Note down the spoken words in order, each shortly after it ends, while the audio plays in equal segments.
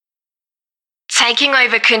Taking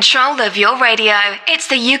over control of your radio, it's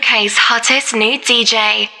the UK's hottest new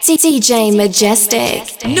DJ. DJ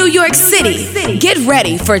Majestic. New York City, get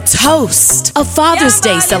ready for Toast, a Father's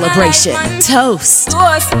Day celebration. Toast.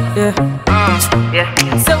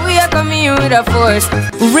 So we are coming with a force.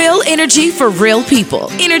 Real energy for real people.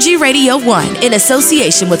 Energy Radio 1, in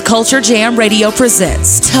association with Culture Jam Radio,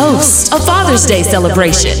 presents Toast, a Father's Day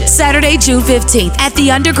celebration. Saturday, June 15th at the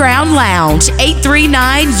Underground Lounge,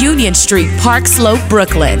 839 Union Street, Park Slope,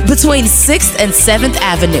 Brooklyn, between 6th and 7th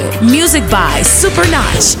Avenue. Music by Super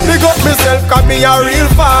Notch. Big up myself, cause me a real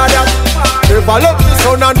father. Never love me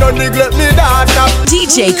son and don't neglect me daughter.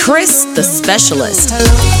 DJ Chris, the specialist.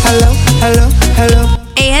 Hello.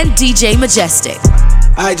 And DJ Majestic.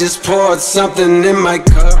 I just poured something in my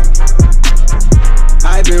cup.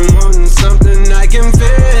 I've been wanting something I can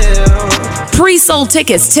feel. Pre-sold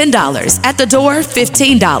tickets $10. At the door,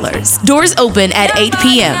 $15. Doors open at 8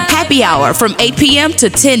 p.m. Happy hour from 8 p.m. to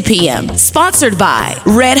 10 p.m. Sponsored by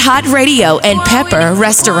Red Hot Radio and Pepper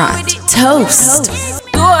Restaurant. Toast.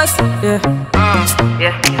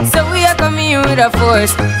 So we are coming with a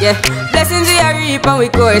force. Blessings we are reap and we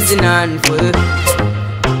coursing on full.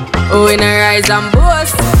 Oh, in a rise and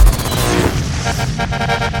boast.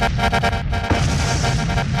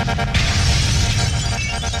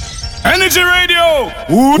 Energy Radio,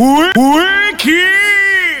 wicked.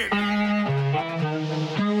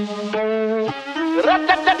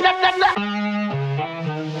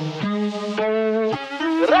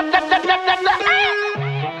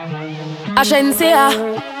 Ashensia.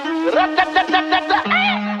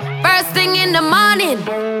 First thing in the morning,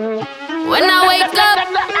 when I wake up,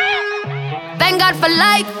 thank God for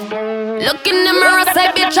life. Look in the mirror, say,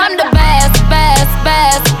 bitch, I'm the best.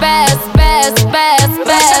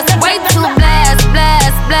 Way too blessed.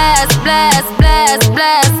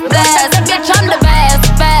 Bitch, I'm the best.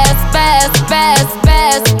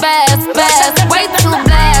 Way too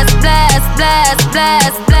blessed.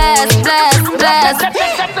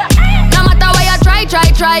 No matter where you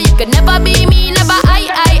try, you can never be me, never I.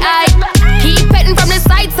 Keep petting from the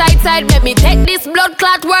side, make me take this blood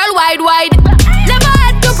clot worldwide. Never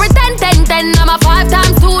had to pretend, 10. I'm a 5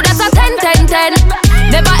 times 2, that's a 10.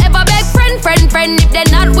 Never ever beg friend. If they're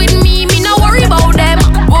not with me no worry about them.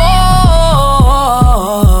 Whoa,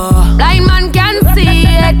 blind man can see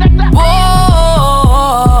it. Whoa,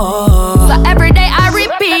 so every day I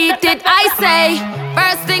repeat it. I say,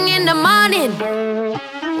 first thing in the morning,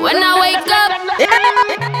 when I wake up,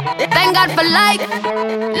 thank God for life.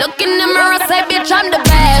 Look in the mirror, say, bitch, I'm the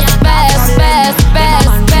best.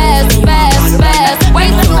 Way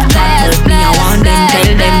too blessed. Me, I want them,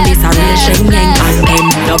 tell them this a real Shenyang anthem.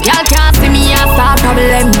 No girl can't see me as a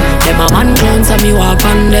problem. Them a man clown, so me walk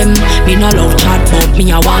on them. Me no love chat, but me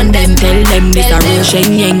I want them, tell them this a real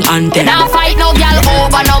Shenyang anthem. Now fight no girl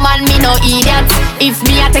over no man, me no idiot. If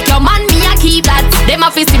me a take your man, me a keep that. Them a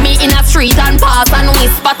fi see me in a street and pass and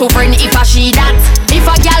whisper to friend if I she that. If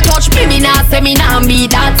a girl touch me, me nah say me nah be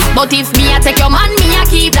that. But if me a take your man, me a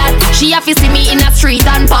keep that. She a fi see me in a street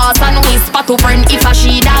and pass and whisper to friend if I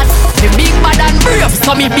she that. The big bad and brave,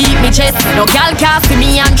 so me beat me chest. No girl can't see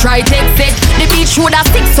me and try take set. The bitch would a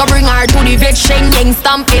stick, so bring her to the vet. Shenyang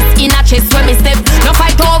stamp it in a chest when me step. No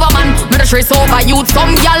fight over man, me no stress over youth.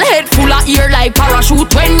 Some girl head full of ear like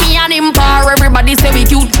parachute. When me and him par, everybody say we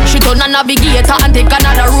cute. She turn a navigator and take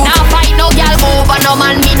another route. Now fight no girl over no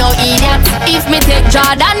man, me no idiot. If me take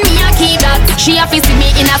Jordan, me a keep that. She a fi see me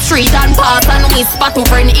in a street and pass and whisper to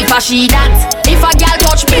friend if I she that. If a girl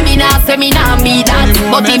touch me, me nah say me nah be that.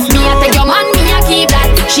 But if me a take your man, me a keep that.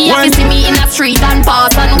 She a fi see me in a street and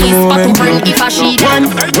pass and whisper to friend if I she that.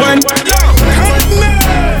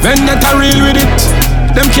 Vendetta real with it.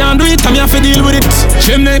 Them can't do it, and me have to deal with it.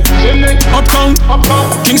 Chimney, Uptown,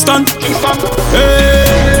 Kingston.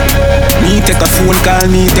 Hey. Me take a phone call,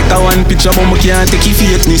 me take a one picture, but me can't take your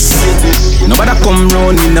fakeness. Nobody come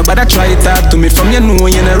round me, nobody try talk to me. From you know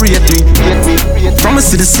you not rate me. From a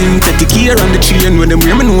citizen, take the gear on the train. When them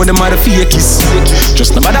hear me know them are the fakies.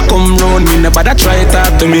 Just nobody come round me, nobody try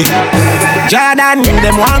talk to me. Jordan,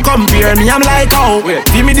 them want compare me, I'm like, oh,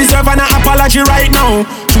 feel me deserve an apology right now.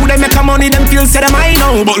 True, they make a money, them feel say them I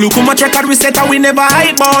know. But look how much record we set and we never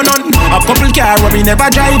hype on none. A couple car where we never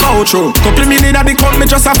drive out through. Couple million at the cut, me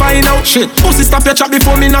just a find out. Shit, pussy stop your chat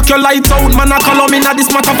before me knock your lights out. Man, I call on me now this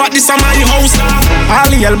matter, but this is my house. All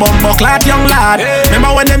the album bucklat young lad.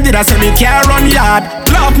 Remember when them did I say me care run yard.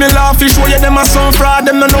 Laugh, you show you them a some fraud.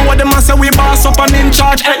 Them don't know what them a say, we boss up and in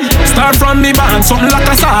charge. Hey, start from me band, something like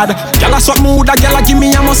a sad. Gyal a swap mood, a gyal a give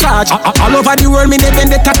me a massage. All over the world, me they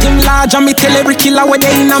vendetta team large. And me tell every killer where they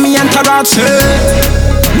in a me entourage. Hey.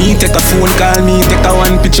 Me take a phone call, me take a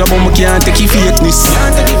one picture, but me can't take your fakeness.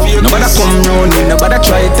 Nobody come round me, nobody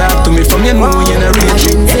try talk to me from you know you're not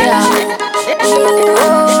raging.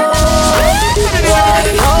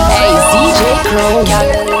 Hey, CJ Crow.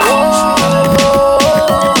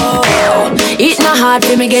 It not hard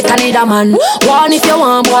for me get another man. One if you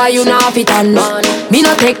want, boy, you not fit on. Me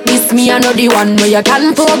no take this, me I know the one where you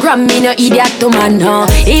can program me, no idiot to man.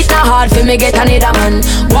 It not hard for me get another man.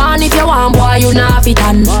 One if you want, boy, you not fit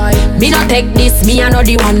on. Me no take this, me I know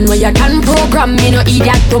the one where you can program me, no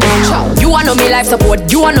idiot to man. You wanna know me life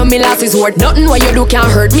support, you wanna know me last resort. Nothing what you do can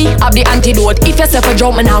hurt me. Have the antidote. If you say for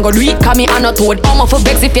jump, me nah go do it, 'cause me a no toad. I'm for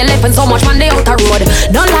vex if you left and so much man they out the road.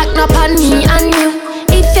 Don't lock up on me and you.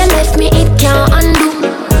 If you left me, it can't undo.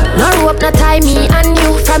 No rope, no tie me and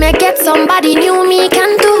you. From you get somebody new, me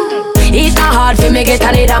can do. It's not hard for me get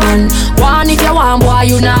another man. One if you want, boy,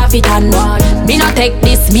 you not fit on. Me not take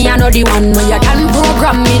this, me I know the one where you can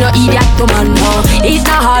program me, no idiot to man. It's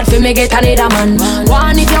not hard for me get another man.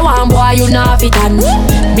 One if you want, boy, you not fit on.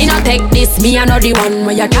 Me not take this, me I know the one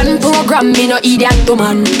where you can program me, no idiot to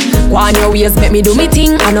man. One your ways make me do me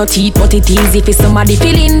thing. I no teeth, but it easy if somebody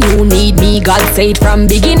feeling. You need me, God said from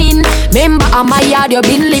beginning. Remember I'm my yard you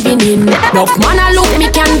been living in. Enough man I look me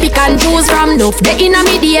can pick and choose from. Enough the inna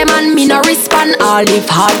me DM and me no respond. All if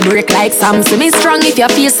heartbreak like Sam, so me strong. If you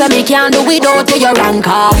feel so me can't do without you, your rank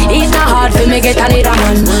car. It's not hard for me get another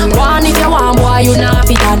man. One if you want, boy, you not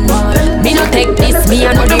fit on. Me no take this, me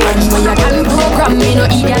I know the one where you can program me, no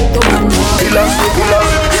idiot to man. Pillar,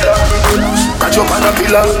 catch up on a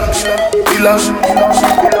pillar,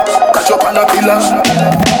 catch up on a pillar.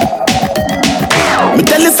 Me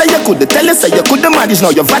tell you say you could, the manage.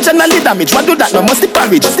 Now your vaginally damage. What do that? No must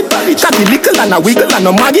porridge. Got the little and a wiggle and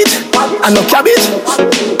no mortgage and no cabbage.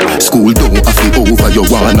 School don't have to over, you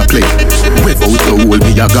wanna play. Without the hole,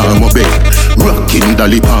 me a gone my bed. Rocking the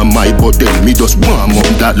lip on my body. Me just warm up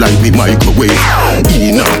that like me microwave.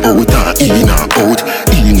 In and out and in and out.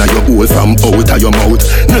 In a your hole from out of your mouth.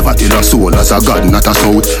 Never tell a soul as a god, not a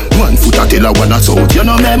south. 1 foot a tell a one a south. You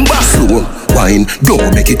know remember? Slow wine,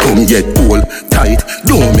 don't make it come yet. Hold tight,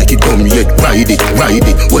 don't make it come yet. Ride it.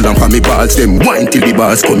 Hold on for me balls, them wine till the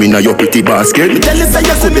bars come in a your pretty basket. Me tell you say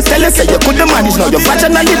you could, the manage. Now your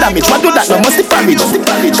vaginally damage. What do that? No must porridge.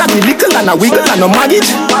 Got the little and a wiggle and no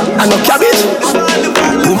mortgage and no cabbage.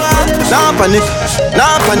 Nah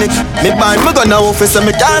panic. Me buy me gun now office and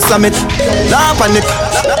me can't slam it. Nah panic.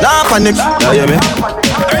 You hear me?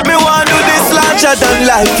 Me want do this larger than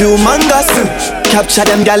life, humongous. Capture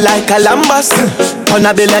them girl like a lambas. On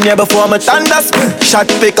a billionaire before me thunders. Shot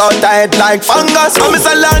pick out the head like fungus. I'm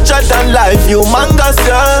a larger than life, humongous,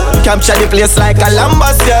 yeah. Capture the place like a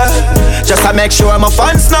lambas, yeah. Just to make sure my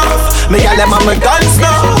fans know. Me girl them on my guns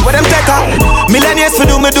now. What them take her? Millionaires for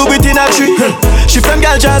do me do it in a tree. Shift them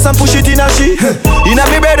girl jazz and push it in a she. In a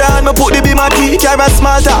me brother and me put the beam a key. Carry a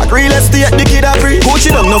small talk, real estate the kid a free. Coach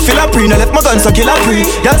it up, no feel a pre. No left my guns so kill a pre.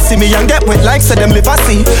 Y'all see me and get wet like say them live a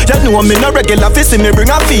see. Y'all know me no regular face, me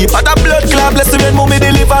bring a fee. But a blood clot bless when mommy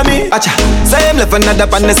deliver me. Acha, same level, not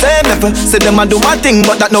up on the same level. Say them a do my thing,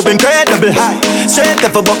 but that no incredible. High, straight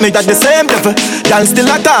level, but me at the same level. Y'all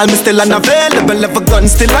still a call, me still unavailable. Level gun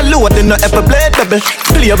still a load, they no ever play double.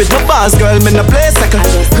 Play with my bars, girl, me no play second.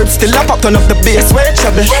 Crib still a pop, turn up the bass, way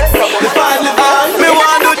trouble. Me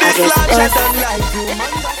want do this larger than life,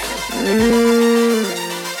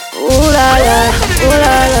 Ooh la la, ooh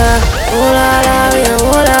la la, ooh la la, we are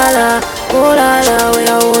ooh la la, ooh la la, we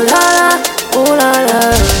are ooh la la, ooh la la.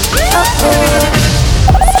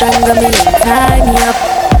 Strangle me and tie me up.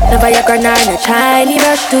 Never your corner, no Charlie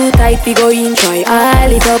brush too tight, we go in, try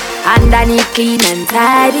all it up. Underneath clean and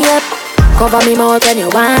tidy up. Cover me mouth when you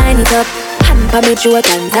wind it up. Hand pa me throat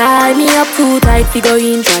and tie me up. Too tight, we go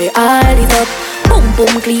in, try all it up.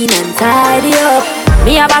 Boom clean and tidy up.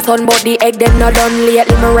 Me have a son but the egg them not done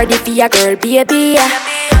lately. Me ready for your girl baby.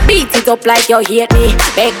 Beat it up like you hate me.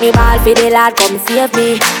 Make me ball for the lad come save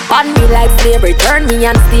me. Pon me like slavery, turn me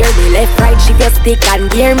and steer me. Left right shift your stick and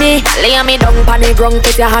gear me. Lay me down pon the ground,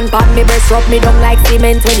 put your hand pon me breast. Rub me down like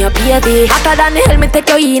cement when you baby. Hotter than hell me take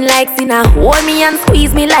you in like sinner. Hold me and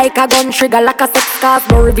squeeze me like a gun trigger. Like a sex cause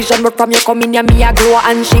no revision. But from you come in ya me a glow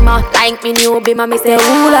and shimmer. Like me new bima me say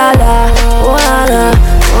ooh la la, ooh la la,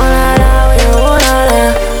 ooh la la, ooh la la,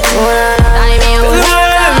 ooh la la.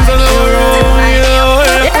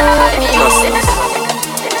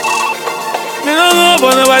 Me no know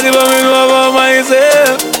about nobody but me know about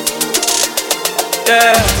myself.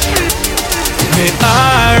 Yeah. Me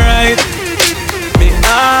alright.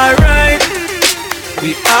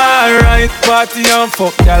 We alright. Party and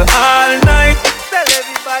fuck y'all all night. Tell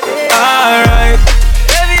everybody. Alright.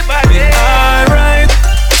 Everybody. We alright.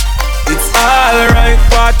 alright.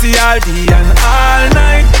 Party all day and all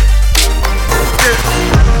night.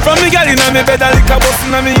 From the girl inna me bed, a lick a bus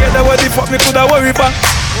inna me head. What the fuck me coulda worry for?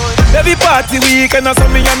 Every party weekend, I saw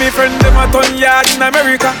me and me friend them a ton yard in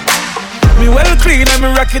America. Me well clean and me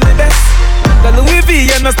rocking the best. The Louis V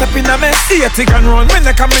and no step in a mess. 80 grand run when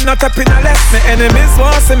they come in not up in a less. My enemies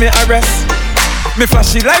want see me arrest. Me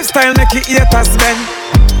flashy lifestyle make it haters bend.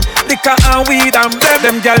 Liquor and weed and blem.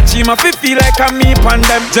 Them gal cheat me feel like I'm me pan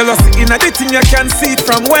them. Jealousy in a the thing you can see it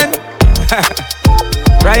from when.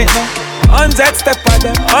 Right now 100 step of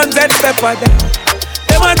them, 100 step of them.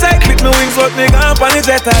 Them a tight clip me wings but me gone on the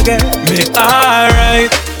jet again. Me alright,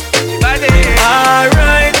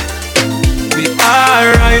 alright. We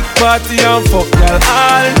alright, party and fuck girl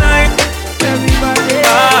all night. Everybody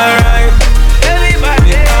alright,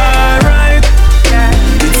 everybody alright.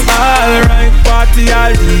 It's alright, party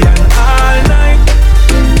all day and all night.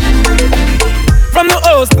 From the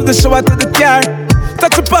house to the shower to the car,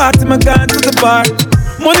 touch a party, my gone to the bar.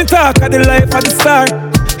 Money talk of the life of the star.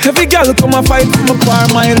 Every girl come and fight for my bar.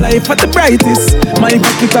 My life at the brightest. My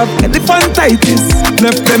pocket up get the fantitis.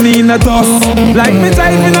 Left them in a dust like me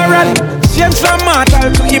driving a rat. Change from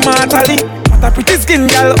mortal to immortally. What a pretty skin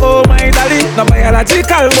girl, oh my dolly. No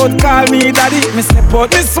biological but call me daddy. Me step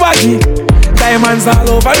out me swaggy. Diamonds all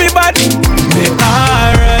over me body. Me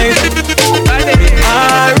alright,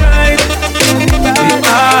 alright. Me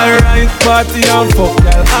alright, party and fuck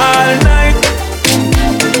girl all night.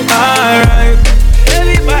 Alright,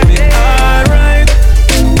 everybody alright.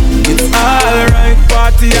 It's alright,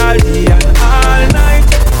 party all day and all night.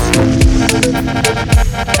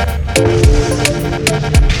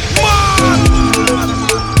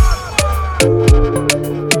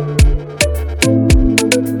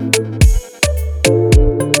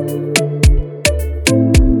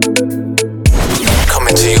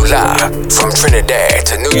 Coming to you live from Trinidad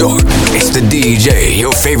to New York. It's the DJ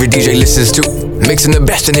your favorite DJ listens to. Mixing the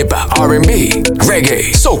best in hip-hop, R&B,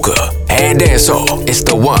 reggae, soca, and dancehall. It's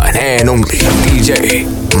the one and only DJ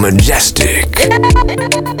Majestic.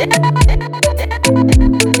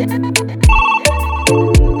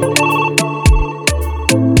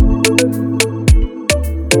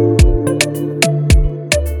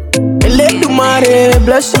 Let the money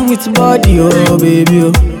bless you with body, oh baby,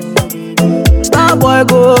 oh. Star boy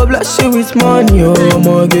go bless you with money, oh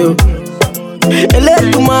my girl. Let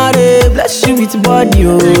the money bless you with body,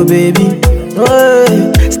 oh baby.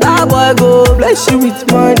 Oh, star boy go bless you with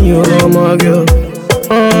money, oh my girl.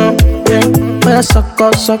 Yeah, when I suck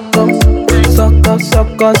up, baby. Suck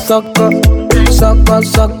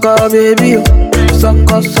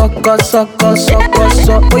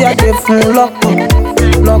up. We are different, lock up.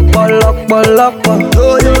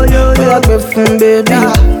 We are different, baby.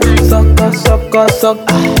 Suck.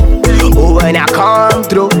 Oh, when I come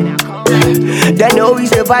through, they know we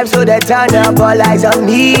survive, so they turn up all eyes on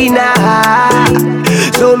me now.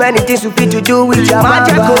 So many things we fit to do with your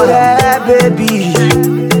magic, baby.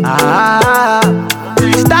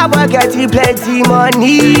 Stop getting plenty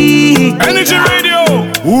money. Energy Radio.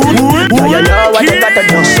 Now you know what you gotta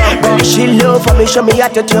do. She love for me, show me how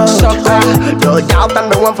to do. No doubt I'm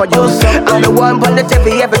the one for you. I'm the one on the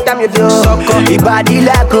TV every time you do. Your body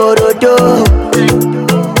like Orodo.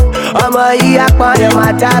 Ọmọ yìí apọ̀nà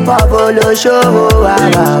máa tábọ̀ bolóṣòwò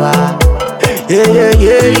àwàwà.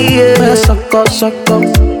 Yeah. Suck,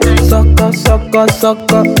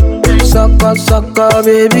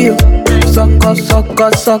 baby. Suck.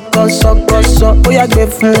 Ó yá gbé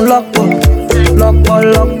fún lọ́pọ̀.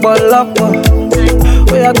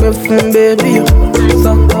 Ó yá gbé fún baby.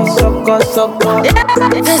 Suck.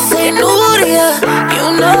 This ain't new to ya. You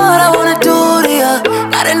know what I wanna do to ya.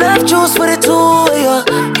 Got enough juice for the two of ya.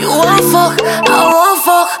 You want fuck, I want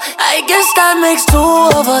fuck. I guess that makes two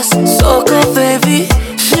of us. So good, baby.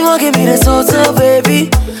 She won't give me the so baby.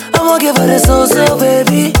 I'ma give her the so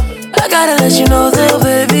baby. I gotta let you know though,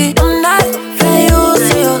 baby. I'm not that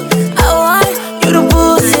used to you. I want you to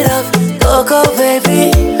boost it up. Go, baby.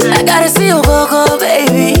 I gotta see you go,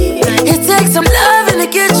 baby. It takes some loving to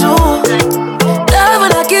get you. Love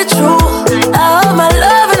when I get you. I hope my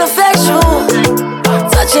love and affect you.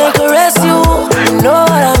 Touch and caress you. You know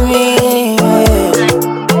what I mean.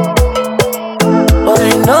 Oh,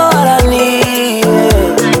 you know what I need.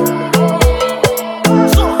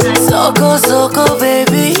 So go,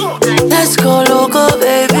 baby. Let's go loco,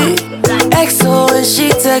 baby. XO when she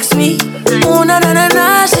texts me. Oh, na,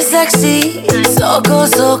 she's sexy. So go,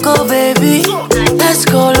 baby. Let's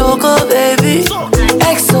go loco, baby.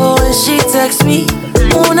 XO when she texts me.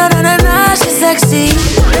 Oh, na, she's sexy.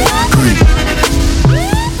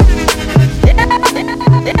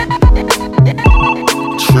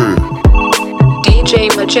 True.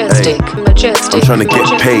 Majestic. I'm trying to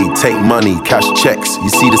get paid, take money, cash checks. You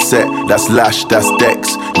see the set, that's Lash, that's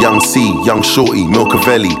Dex. Young C, Young Shorty,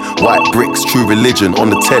 Milcavelli. White bricks, True Religion, on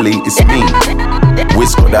the telly, it's me.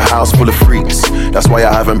 Wiz got the house full of freaks. That's why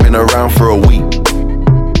I haven't been around for a week.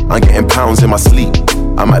 I'm getting pounds in my sleep.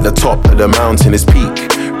 I'm at the top of the mountain, it's peak.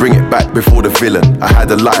 Bring it back before the villain. I had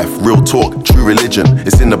a life, real talk, true religion.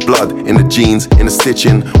 It's in the blood, in the jeans, in the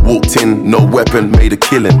stitching. Walked in, no weapon, made a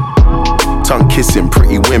killing. Tongue kissing,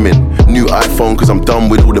 pretty women. New iPhone cause I'm done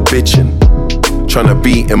with all the bitching. Tryna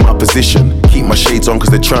be in my position. Keep my shades on cause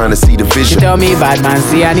they're trying to see the vision. She tell me, bad man,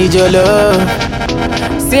 see I need your love.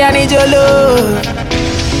 See I need your love.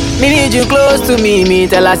 Me need you close to me. Me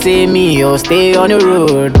tell her say me, oh stay on the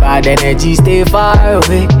road. Bad energy stay far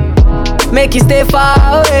away. Make you stay far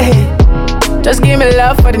away. Just give me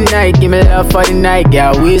love for the night. Give me love for the night.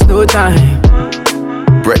 Yeah, waste no time.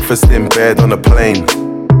 Breakfast in bed on a plane.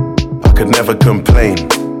 I could never complain.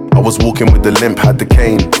 I was walking with the limp, had the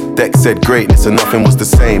cane. Deck said greatness and nothing was the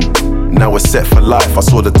same. Now we're set for life. I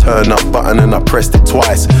saw the turn up button and I pressed it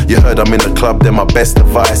twice. You heard I'm in the club, then my best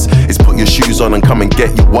advice is put your shoes on and come and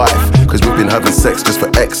get your wife. Cause we've been having sex just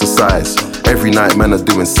for exercise. Every night man are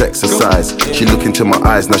doing sexercise. She look into my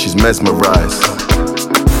eyes, now she's mesmerized.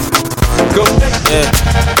 Go, yeah.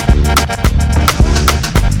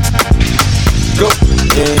 Go,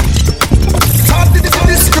 yeah.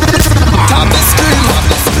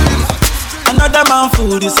 Another man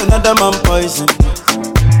food is another man poison.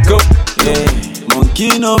 Go, yeah.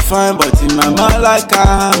 Monkey no fine, but in my mind like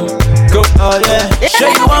I'm. Go, oh yeah. Sure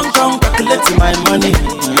you want come calculate my money.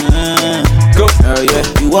 Go, oh yeah.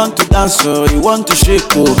 You want to dance or you want to shake,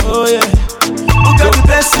 oh yeah. Who got the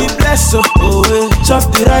bless, oh yeah.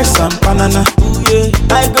 Chop the rice and banana, oh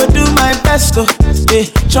yeah. I go do my best, oh yeah.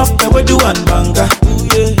 Chop the way do one banga, oh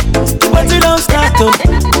yeah. But you don't start, oh.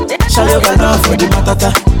 Shall you go love for the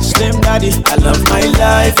matata? Slim daddy, I love my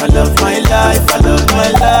life, I love my life, I love my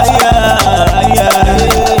life, yeah,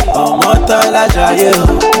 yeah. Oh, Motala Jaye.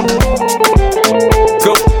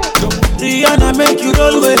 Go, go. Rihanna make you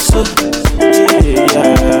roll with so.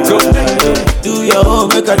 Yeah, go. Do your own,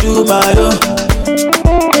 make I do my own.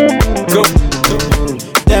 Go.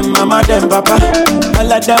 Them mama, them papa,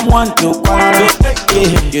 all of them want to quarrel.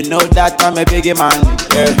 Yeah, you know that I'm a biggie man.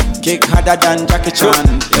 Yeah. Kick harder than Jackie Chan.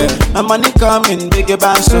 Yeah. My money coming biggie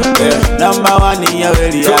band, so yeah. Number one in your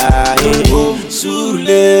area. Yeah. Sule,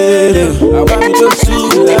 I want to go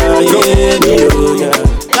Sule. Yeah.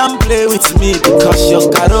 Don't play with me because your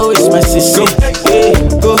caro is my sister. Yeah.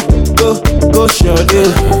 Go, go, go, show you.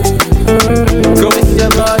 Go,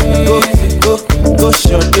 go, go,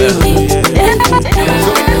 show you.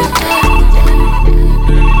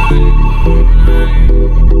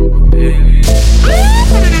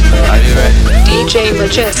 DJ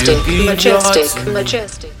Majestic.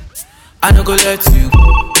 I no go let you go.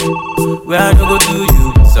 Where I no go do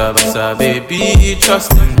you. Basa, baby,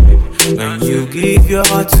 trust me. When you give your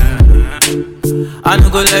heart to me, I no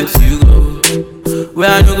go let you go. Where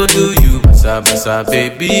I no go do you. Basa,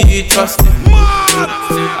 baby, trust me.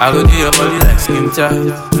 I go do your body like skin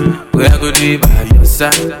tight. Where I go do it by your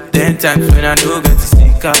side. 10 times when I no get to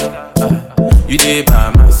stick out. You dey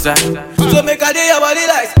by my side. So make I do your body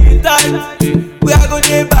like skin tight. We are gonna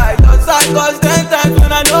dey by your side. Cause 10 times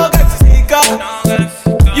when I don't get to sneak out.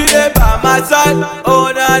 You dey by my side.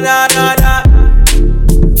 Oh na na na na.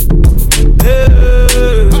 Hey,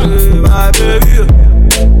 my baby.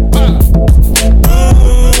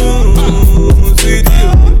 Sweet you.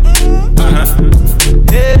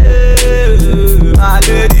 Hey, my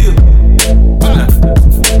lady.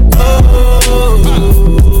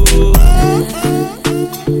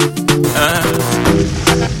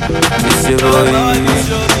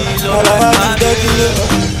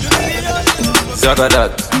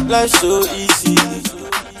 Zagadat. Life so easy.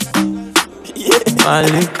 Yeah.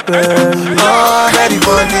 Malik Berry. Oh, ready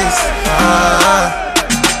for this.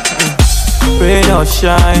 Rain or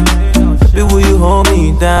shine, baby, will you hold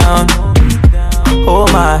me down?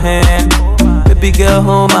 Hold my hand, baby girl,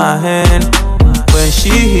 hold my hand. When she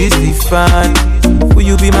hits the fan, will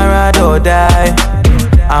you be my ride or die?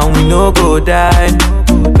 And we no go die,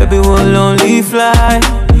 baby, we'll only fly.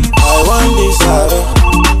 I want this harder.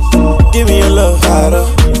 Give me your love harder.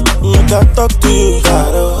 Make I talk to you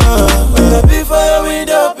harder. Before your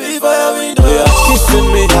window, yeah, kissing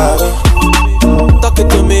me harder. Talking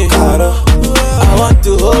to me harder. I want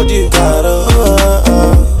to hold you harder.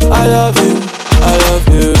 I love you.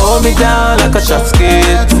 Hold me down like a shot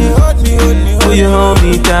skate. Will you hold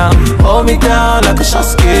me down? Hold me down like a shot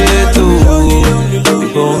skate.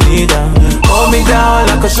 Hold me down. Hold me down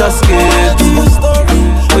like a shot skate.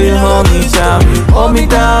 Will you hold me down. Hold me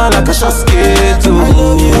down like a shot scared too.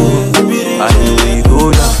 I hear when you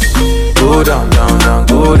go down. Go down, down, down,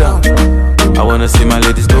 go down. I wanna see my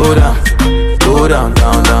ladies go down. Go down,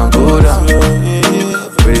 down, down, go down.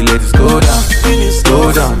 Pretty ladies go down.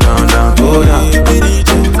 Go down, down, down, go down.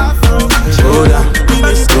 Go down,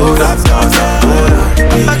 go down, down, down, go down.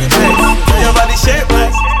 See your body shape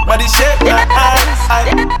nice, body shape nice.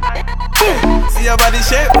 See your body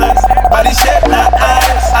shape nice, body shape nice.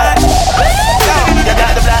 You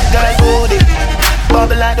got the black girl booty,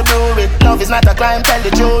 bubble like the brewery. Love is not a crime, tell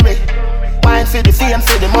the jury. Wine for the fame,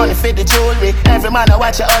 for the money, for the jewelry. Every man I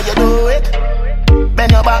watch you how you do it.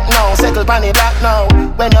 Bend your back now, settle pan the black now.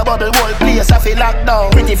 When your bubble whole place I feel locked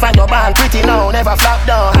down. Pretty find your band, pretty now, never flop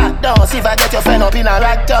down. Hot down, see if I get your friend up in a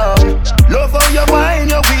rack down. Love how you wine,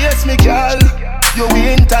 your waist me girl. You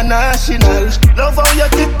international. Love how you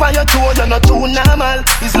tip on your toe, you're not too normal.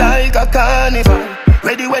 It's like a carnival.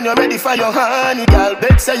 Ready when you're ready for your honey, girl.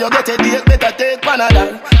 Bet say you get a date, better take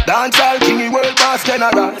Panadol. Dancehall king, world boss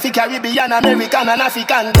general. Fi Caribbean, American and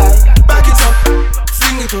African girl. Back it up,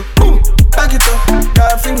 fling it up, boom. Back it up,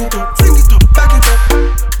 girl, fling it up, back it up,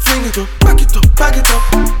 fling it up, back it up, back it up,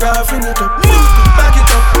 girl, fling it up, back it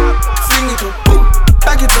up, fling it up, boom.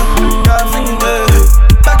 Back it up, girl, fling it up,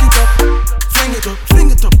 back it up, fling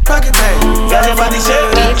it up, back it up. Girl, your body shape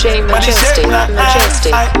nice, DJ Majestic,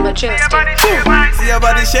 Majestic, Majestic. See your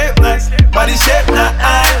body shape nice, body shape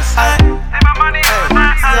nice. See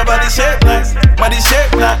your body shape nice, body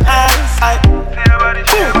shape nice.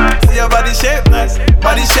 See your body shape nice,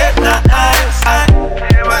 body shape nice.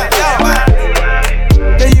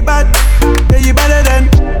 Yeah, you bad, yeah, you better than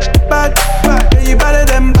bad, bad, yeah, you better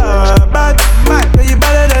than bad, bad, yeah, you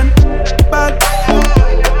better than bad.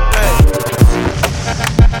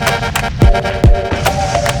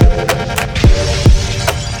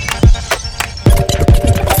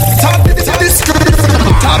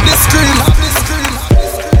 Top this screen.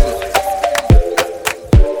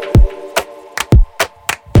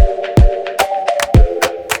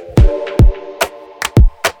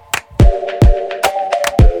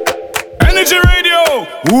 Energy Radio,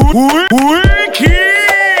 Wiki.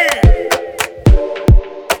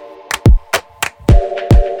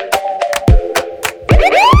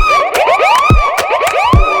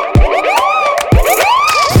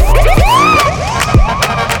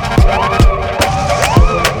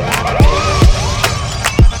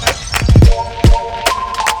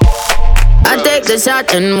 The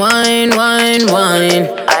shot and wine, wine, wine.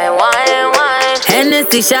 I wine, wine.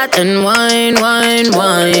 Hennessy shot and wine, wine,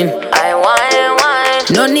 wine. I wine, wine.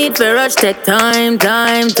 No need for rush, take time,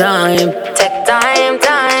 time, time. Take time,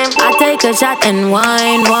 time. I take a shot and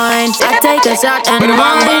wine, wine. I take a shot and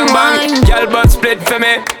wine, wine. Girl, but split for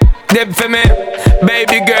me, dip for me.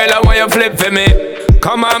 Baby girl, I want you flip for me.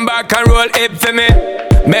 Come on back and roll hip for me.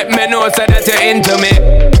 Make me know so that you're into me.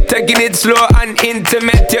 Taking it slow and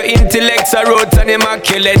intimate. Your intellect's a roots and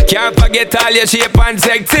immaculate. Can't forget all your shape and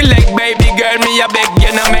sexy leg. Baby girl, me a beg,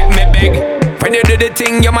 you know make me beg. When you do the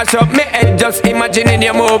thing, you mash up me head. Just imagining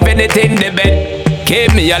you moving it in the bed.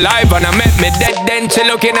 Keep me alive and I make me dead. Then she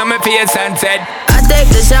looking at my face and said, I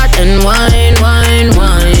take the shot and wine, wine,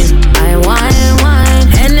 wine. I wine, wine.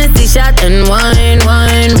 Hennessy shot and wine,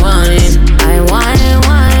 wine, wine. I wine,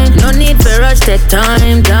 wine. No need for rush, take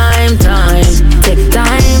time, time, time. Take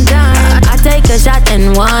time, time. I take a shot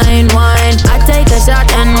and wine, wine. I take a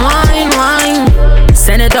shot and wine, wine.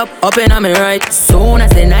 Send it up in on me right. Soon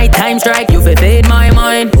as the night time strike, you fi fade my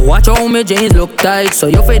mind. Watch how me jeans look tight, so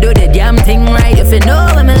you fi do the damn thing right. You fi know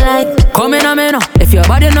what me like. Come in on me now, if your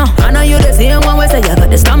body know. I know you the same one way, say you got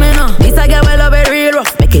the stamina. This I get well love it real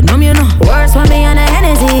rough, make it numb you know. Worse for me on the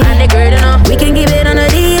Hennessy and the girl you know. We can keep it on the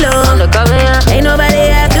deal, on the cover, yeah. Ain't nobody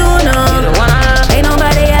have to know. Ain't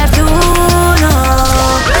nobody have to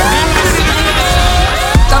know.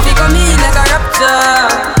 Coffee come in like a rapture,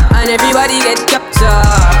 and everybody get captured.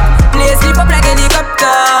 Play sleep up like a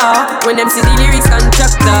helicopter when them see the lyrics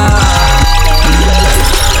contractor.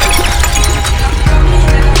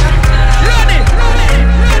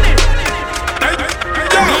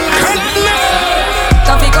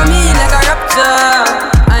 Coffee come in like a rapture,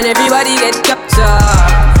 and everybody get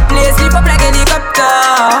captured. Play sleep up like a helicopter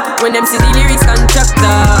when them see the lyrics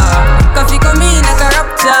contractor. Coffee come in like a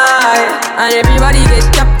rapture, and everybody get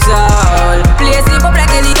captured. Play sleep up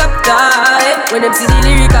like a helicopter when them see the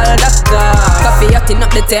lyrical doctor. Coffee acting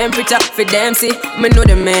up the the temperature for them see. Me know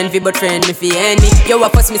them envy, but friend me fi enemy. Yo, I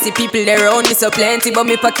pass me see people there around me so plenty, but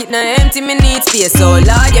me pocket na empty. Me need space, so Lord,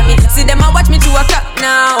 yeah me see them a watch me 2 o'clock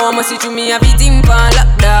now. I'ma see through me everything pan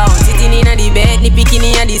lockdown. Sitting in a the bed, ni picking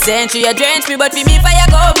in a the century. I drench me, but for me fire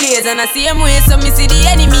go blaze. And I see him way, so me see the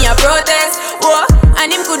enemy a protest. Whoa,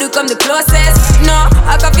 and him could come the closest. No,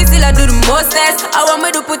 I can feel still I do the mostest. I want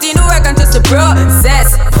me to put in the work and just the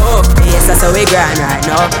process. Oh, yes, that's how we grind right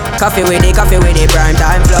now. Coffee with the prime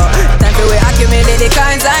time flow. Time for we accumulate the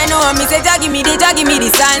kinds I know. Me say, Jah give me the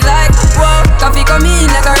signs like, whoa, coffee come in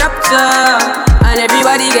like a rapture, and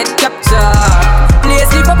everybody get captured. Play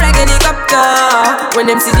sleep up like helicopter when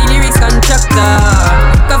them see the lyrics constructor.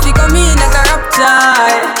 Coffee come in like a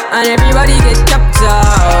rapture, and everybody get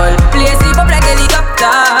captured. Play sleep up like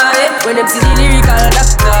helicopter when them see the lyrical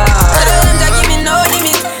doctor. I don't want to give me no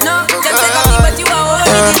limit, no. Just say coffee, but you are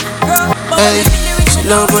holding it, bro. Hey, she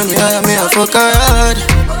love when you hire me, I fuck her hard.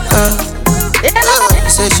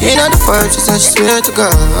 Say she not the first, she said she swear to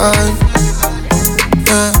God.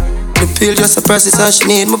 The pill just a process, so she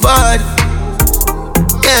need my body.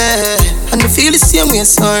 Yeah, and I feel the same way,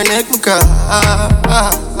 so her neck me cry.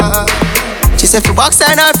 She said for box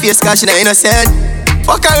her in her face, cause she not innocent.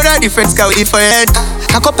 Fuck her with her difference, cause we different.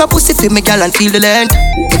 Cock up her pussy for me, girl, and feel the length.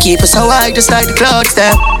 Me keep her so high, just like the clouds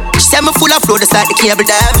there. She said me full of flow, just like the cable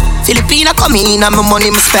dam. Filipina come in, and my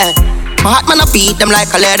money me spend. My heart man I beat them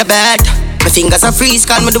like a leather bed. My fingers are freeze,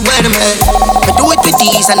 call me the weatherman. I do it with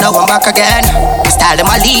these, and now I'm back again. I style them,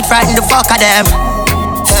 I lead, frighten the fuck of them.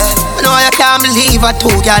 I know I can't believe I 2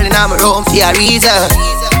 girl in my room for a reason.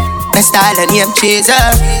 My style and name chaser.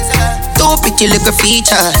 2 pretty little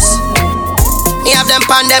features. Me have them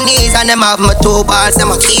on them knees, and them have my 2 balls, them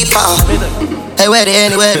a keeper. Hey, where they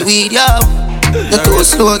anywhere with yo? The 2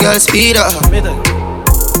 slow girl speed up.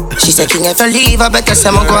 She said, King, if I leave, I better say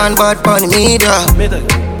I'm going bad for the media.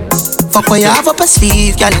 Fuck what you have up a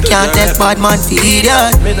sleeve, girl, you can't take bad man feed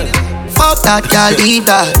ya. Fuck that, girl, leave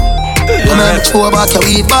that. You make me throw back your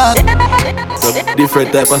weed back.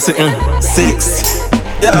 Different type of thing. 6.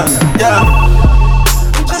 Yeah.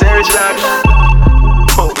 Say rich dog.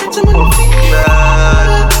 Oh,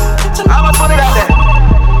 how much money that there?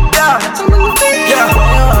 Yeah.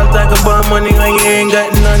 All talk about money when you ain't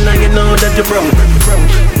got none, now you know that you're broke.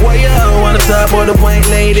 Why you wanna talk about the white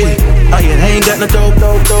lady? Oh, you ain't got no dope.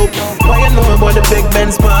 Why you know about the big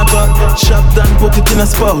Benz park up? Shop done, put it in a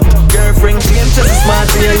spot. Girlfriend claim just as smart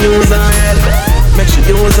for you use her head. Make sure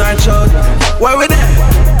you use her child. Why we there?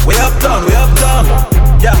 We uptown.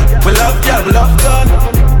 Yeah, we love gun.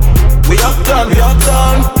 We uptown.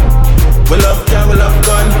 We love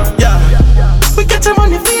gun. Yeah. We get your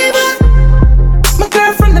money fever. My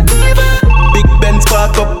girlfriend the diva. Big Benz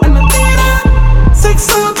park up and the theater. 6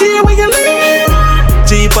 out here where you live.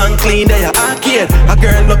 Cheap and clean, they are arcade. A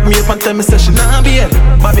girl look me up and tell me say she not be here.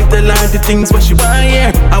 Bobby tell her the things what she want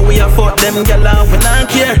here. And we afford them gyal and we not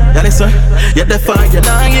care. Yeah, listen, yeah, the fire you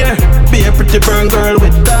not here. Be a pretty burn girl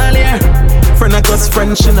with doll hair. Friend of Gus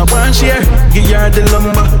friend, she no want share. Give her the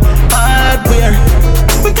lumber, hardware.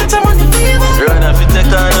 We got your money fever. Road a fit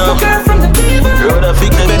take on now. Girl from the diva. Road a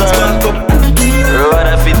fit take on.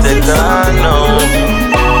 Road a fit take on now.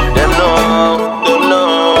 Them know.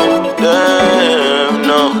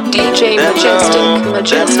 DJ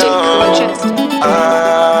Majestic.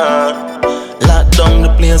 Lock down the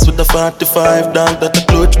place with the 45 dog, that the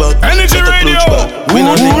clutch bag. Energy Radio. We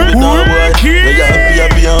no link with no boy. We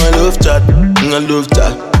happy on love chat.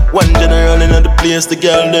 One general in the place, the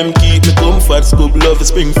girl them keep me comfort. Scoop love,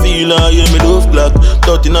 Springfield, I hear me love clock.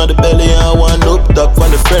 13 on the belly, I want up top.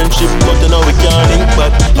 For the friendship, but you know we can't link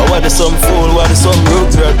back. I want the some fool, want the some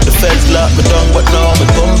road rat. The feds lock me down, but now me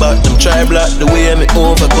come back. Them try block the way me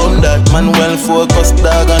overcome that. Man well focused,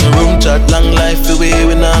 dog on the room chat. Long life the way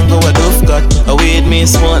we now go a dove cut. I wait me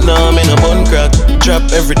smart now, me no bun crack.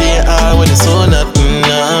 Trap every day, I when it's on that.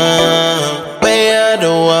 We are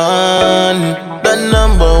the one. The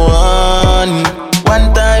number one.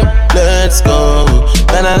 One time, let's go.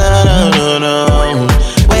 No.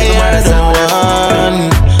 We are the one.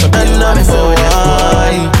 The number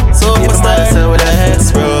one. So for style with a head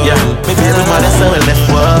bro. Yeah, me feel the man that's with left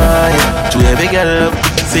one. To every girl love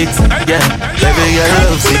 6, yeah. Every girl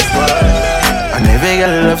love 6, and every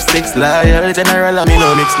girl love 6. Loyal general, I mean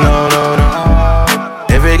no mix, no.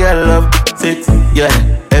 Every girl love 6, yeah.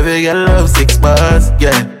 Every girl love 6 bars,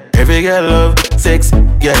 yeah. Every girl love 6,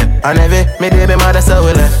 yeah. And every me baby mother so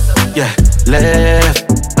we left, yeah. Left.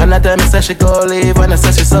 And I tell me say she go leave, and I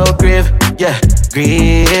say she so grieve, yeah.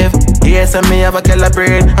 Grieve. Yes, and me have a killer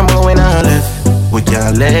brain, I'm going on left. We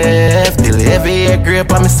can't left till every year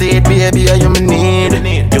grape on me seat, baby. You me need,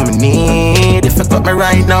 you me need. If you cut me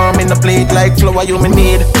right now, I'm in the plate like flour. You me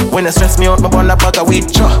need. When you stress me out, my bun a bag of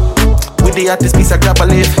wheat. With the hottest piece of grab a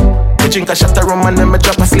leaf. We drink a shot of rum and then me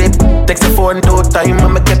drop a sleep. Text the phone, no time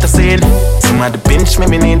and me get a scene. Somebody pinch me,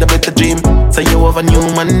 me need a better dream. So you have a new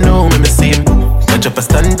man, know me same. I drop a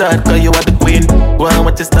standard, cause you are the queen. Go on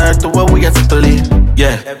with the start to where we are settling.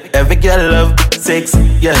 Yeah, every girl love sex.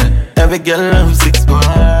 Yeah, every girl love sex.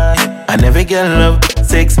 And every girl love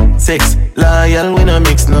sex. Loyal, we no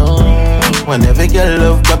mix, no. When every girl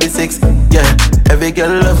love Bobby sex. Yeah, every girl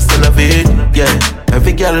love son of it. Yeah,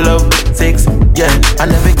 every girl love sex. Yeah,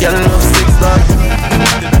 and every girl love sex, dog.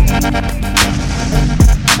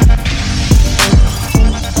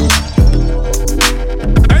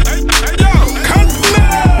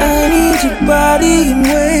 I need your body in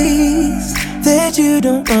ways that you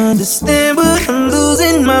don't understand, but I'm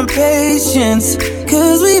losing my patience.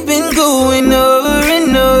 Cause we've been going over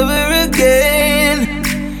and over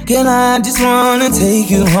again. Girl, I just wanna take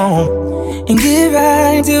you home and get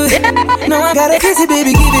right to it. No, I gotta kiss it,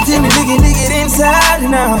 baby, give it to me, lick it inside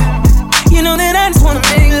and out. You know that I just wanna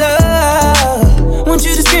make love. Want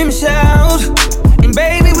you to scream and shout. And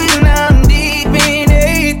baby, we're now deep in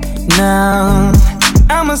it. Now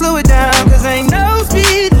I'ma slow it down, cause ain't no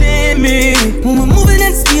speed limit. When we're moving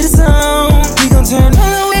at the speed of sound, we gon' turn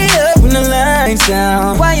all the way up when the lights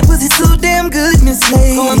down. Why your pussy so damn good, Miss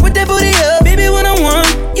Lady? Going with that booty up, baby, when I want.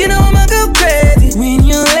 You know I'ma go crazy when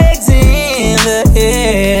your legs in the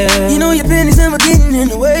air. You know your pennies never getting in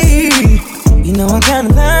the way. You know I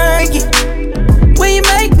kinda like it when you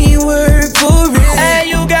make me work for it. Hey,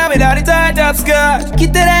 you got me all the tied up skirt.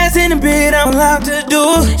 Get that ass in the bed, I'm locked the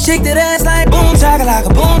door. Shake that ass like boom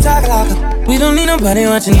chakalaka, boom chakalaka. We don't need nobody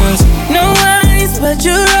watching us. No eyes but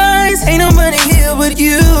your eyes. Ain't nobody here but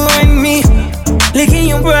you and me. Licking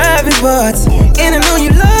your private parts, and I know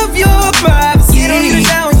you love your privacy. You don't need it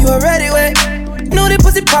down when you already wet. Know that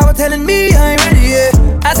pussy power telling me I ain't ready yet.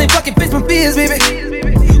 I say fucking face my fears, baby.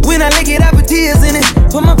 When I lick it, I put tears in it.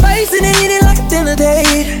 Put my face in it, eat it like a dinner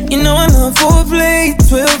date. You know I love foreplay,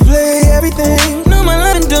 12 play, everything. No, my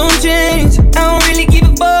loving don't change. I don't really give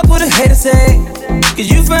a fuck what a hater say.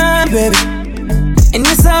 Cause you fine, baby. And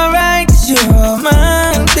it's alright, cause you're all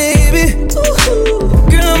mine, baby. Ooh,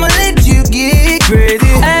 girl, I'ma let you get crazy.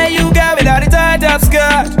 Hey, you got me all the tied up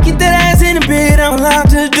skirt. Get that ass in the bed, I'ma lock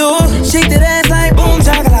the door. Shake that ass like boom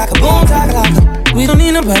chakalaka, boom chakalaka. We don't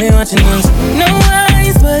need nobody watching us. No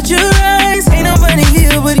eyes but your eyes. Ain't nobody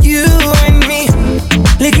here but you and me.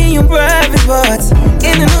 Licking your private parts,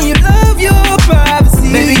 and I know you love your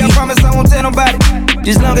privacy. Baby, I promise I won't tell nobody.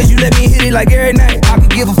 Just long as you let me hit it like every night. I could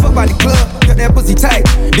give a fuck about the club, cut that pussy tight.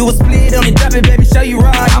 Do a split on it, drop it, baby, show you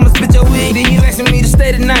right. I'ma split your wig, then you asking me to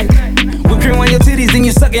stay tonight. Whip cream on your titties, then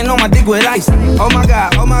you sucking on my dick with ice. Oh my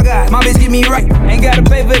god, my bitch get me right. Ain't gotta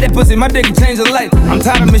pay for that pussy, my dick can change your life. I'm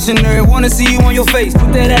tired of missionary, wanna see you on your face.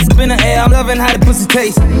 Put that ass up in the air, I'm loving how the pussy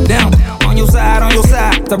tastes. Down, on your side,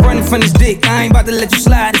 stop running from this dick, I ain't about to let you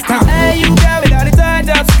slide this time. Hey, you got it all the tied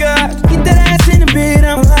up skirt. Get that ass in the bed,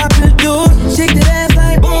 I'ma lock the door. Shake that ass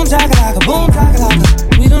like boom chakalaka, boom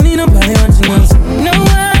chakalaka. We don't need nobody watching us. No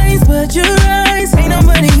eyes but your eyes. Ain't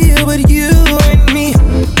nobody here but you and me.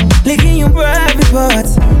 Licking your private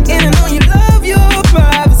parts, and I know you love your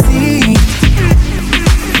privacy.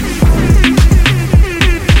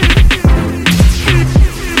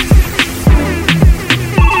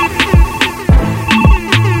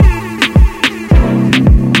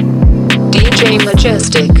 DJ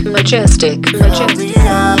Majestic.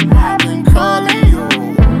 I've been calling you.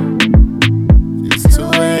 It's 2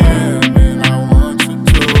 a.m. and I want you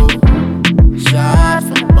to shot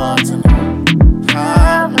from the bottom.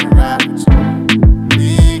 I'm a rabbit.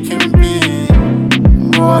 We can be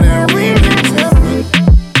more than we pretend.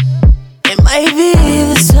 It might be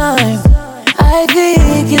this time. I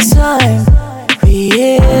think it's time.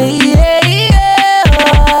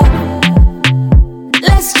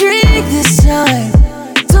 Let's drink this time.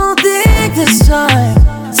 Don't think this time.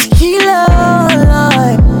 Tequila.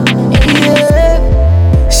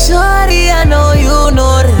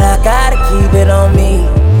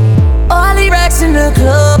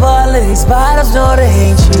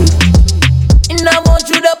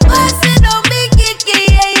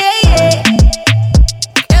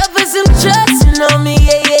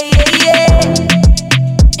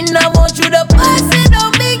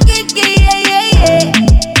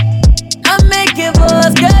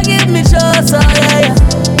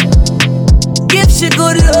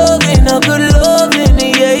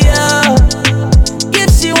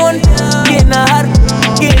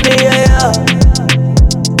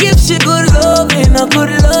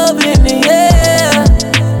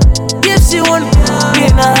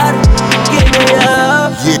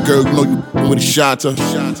 with a shotter.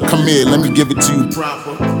 Come here, let me give it to you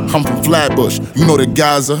proper. I'm from Flatbush, you know the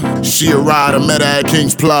Gaza. She a rider, met her at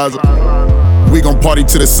King's Plaza. We gon' party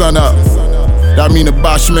till the sun up. That mean the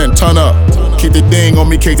Boschman turn up. Keep the thing on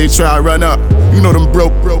me, case they try to run up. You know them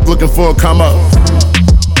broke, looking for a come up.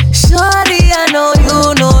 Shorty, I know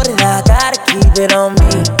you know that I gotta keep it on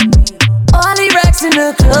me. All the racks in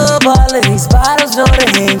the club, all of these bottles, know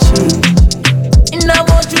they ain't cheap. And I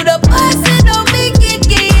want you to bust it on me,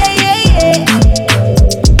 yeah.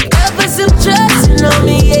 Girl, put some trust on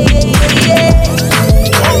me, yeah.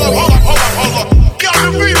 Hold up. Yo,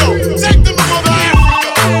 DeVito, take them to Mother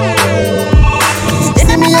Africa.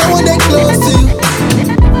 See me, I want that close to you.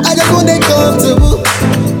 I just want that comfortable.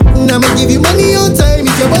 And I'ma give you money on time.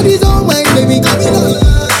 If your body's on mine, baby, come in on.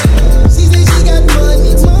 She say she got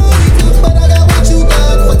money too, but I got what you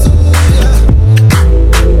got for two.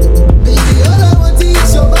 Baby, all I want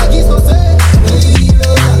is your baggies for sale.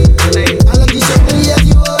 Baby, I like you show me as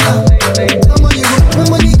you are. Come on, you go,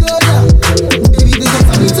 come on, you go down. Baby, this is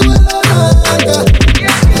me to alone.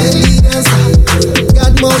 Belly dancer,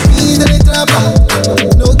 got more keys than a trapper.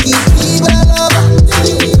 No key, but I love her.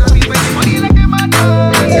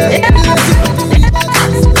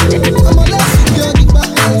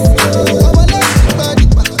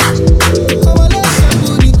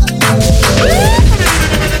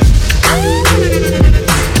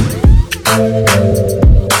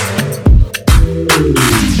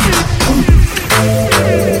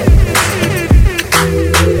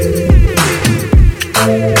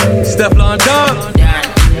 Stefflon Don.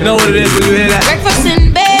 You know what it is when you hear that? Breakfast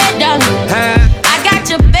in bed, done. I got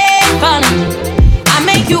your bed fun. I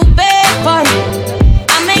make you bed fun.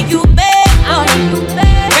 I make you bed fun.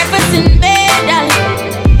 Breakfast in bed, darling.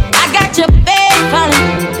 I got your bed fun.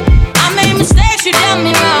 I made mistakes, you done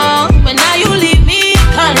me wrong, but now you leave me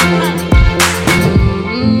calling.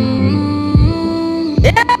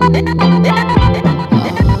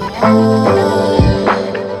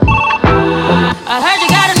 I heard you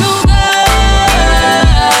got a new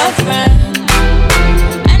girlfriend,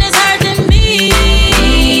 and it's hurting me.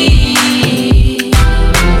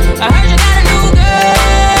 I heard you got a new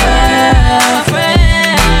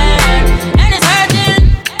girlfriend, and it's hurting.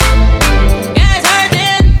 Yeah, it's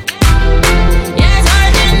hurting. Yeah, it's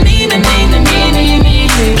hurting me.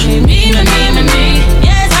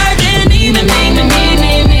 Yeah, it's hurting me.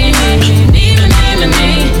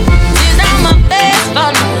 She's not my best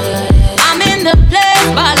friend. I'm in the place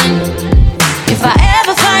ballin'. If I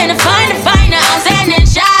ever find her, I'm sending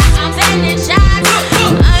shots.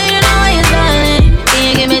 You know what you're telling. Can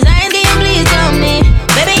you give me signs? Can you please tell me?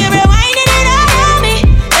 Baby, you're rewinding it all on me.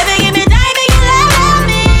 Baby, give me time, make you love on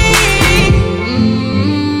me.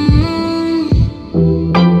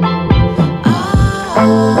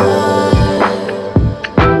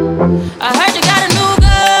 I heard you got a new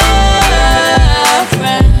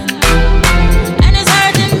girlfriend, and it's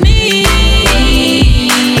hurting me.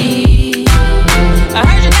 I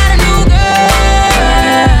heard you got a new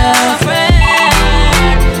girlfriend,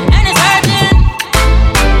 and it's hurting.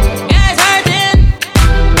 Yeah, it's hurting.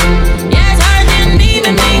 Yeah, it's hurting me.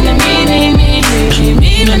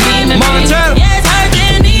 Montana. Yeah, it's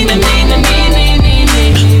hurting me.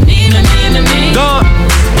 Don.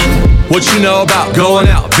 What you know about going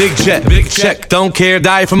out? Big jet, big check. Don't care,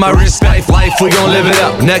 die for my wrist. Life, we gon' live it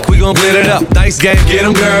up. Neck, we gon' glitter it up. Dice game, get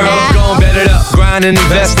 'em, girl. Gon' bet it up. Grind and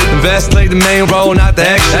invest, play the main role, not the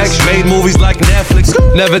extras. Made movies like Netflix,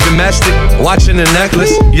 never domestic. Watching the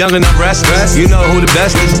necklace, young and I'm restless. You know who the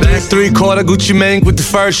best is. 3/4 Gucci Mane with the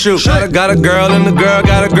first shoe. Got a girl and the girl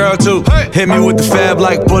got a girl too. Hit me with the fab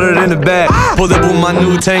like put it in the bag. Pulled up with my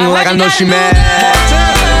new tank like I know she mad.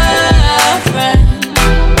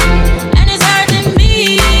 And it's hurting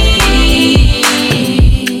me.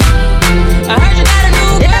 I heard you got a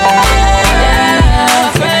new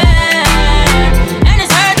girlfriend, and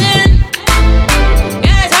it's hurting.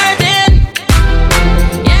 Yeah, it's hurting.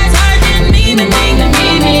 Yeah, it's hurting me.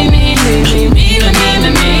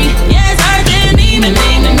 Yeah, it's hurting me.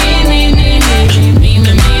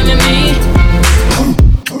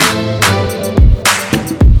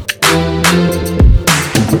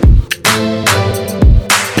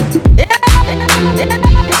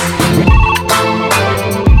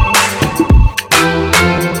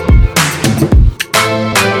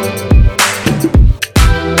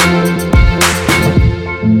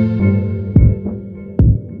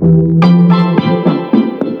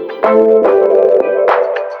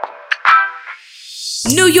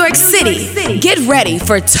 New York City, Get ready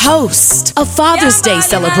for Toast, a Father's Day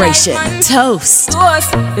celebration. Toast. So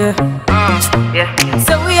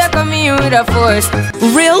we are coming with a force.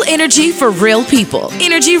 Real energy for real people.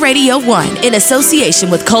 Energy Radio 1 in association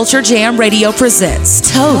with Culture Jam Radio presents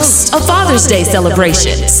Toast, a Father's Day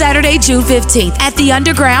celebration. Saturday, June 15th at the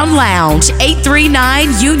Underground Lounge,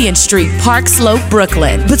 839 Union Street, Park Slope,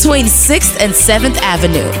 Brooklyn, between 6th and 7th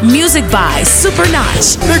Avenue. Music by Super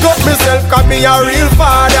Notch. Big up myself, cause me a real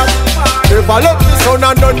father. If I love me son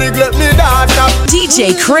and don't neglect me daughter.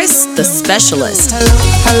 DJ Chris, the specialist.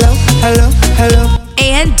 Hello.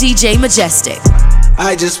 And DJ Majestic.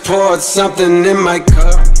 I just poured something in my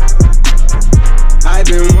cup. I've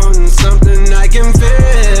been wanting something I can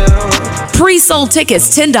feel. Pre-sold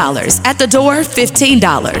tickets $10. At the door,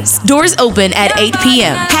 $15. Doors open at 8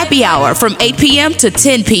 p.m. Happy hour from 8 p.m. to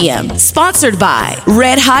 10 p.m. Sponsored by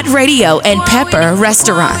Red Hot Radio and Pepper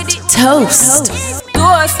Restaurant. Toast.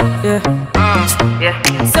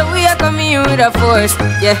 So we are coming with a force.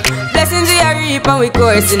 Blessings we are reap and we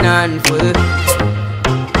coursing on full.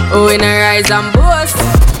 Oh, in a rise and boast.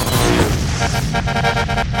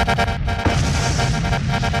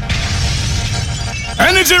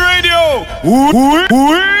 Energy Radio,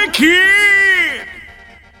 wicked.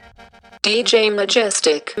 DJ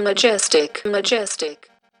Majestic.